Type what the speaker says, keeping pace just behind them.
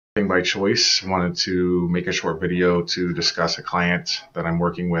By choice, wanted to make a short video to discuss a client that I'm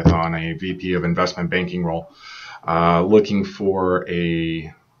working with on a VP of investment banking role, looking for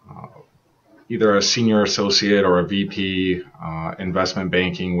either a senior associate or a VP investment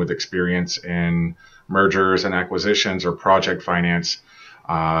banking with experience in mergers and acquisitions or project finance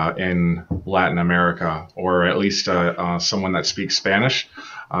in Latin America, or at least someone that speaks Spanish.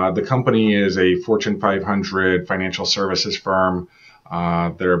 The company is a Fortune 500 financial services firm.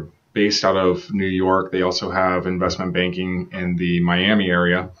 They're based out of New York. They also have investment banking in the Miami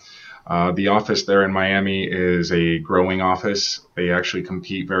area. The office there in Miami is a growing office. They actually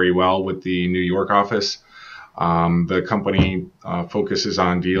compete very well with the New York office. The company focuses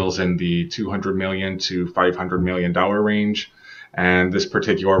on deals in the $200 million to $500 million range. And this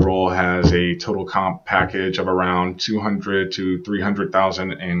particular role has a total comp package of around $200,000 to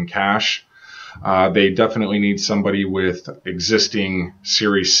 $300,000 in cash. They definitely need somebody with existing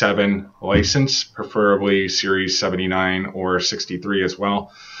Series 7 license, preferably Series 79 or 63 as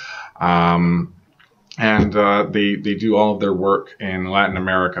well. They do all of their work in Latin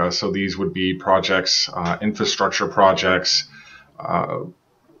America. So these would be projects, infrastructure projects,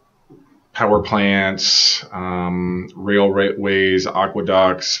 power plants, railways,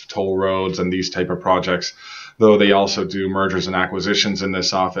 aqueducts, toll roads, and these type of projects. Though they also do mergers and acquisitions in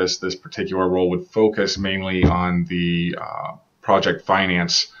this office, this particular role would focus mainly on the project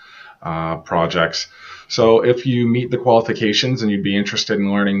finance projects. So if you meet the qualifications and you'd be interested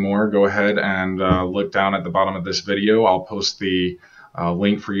in learning more, go ahead and look down at the bottom of this video. I'll post the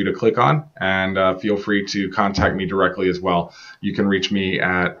link for you to click on, and feel free to contact me directly as well. You can reach me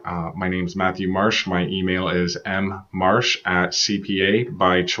at, my name's Matthew Marsh. My email is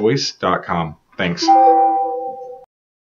mmarsh@cpabychoice.com. Thanks.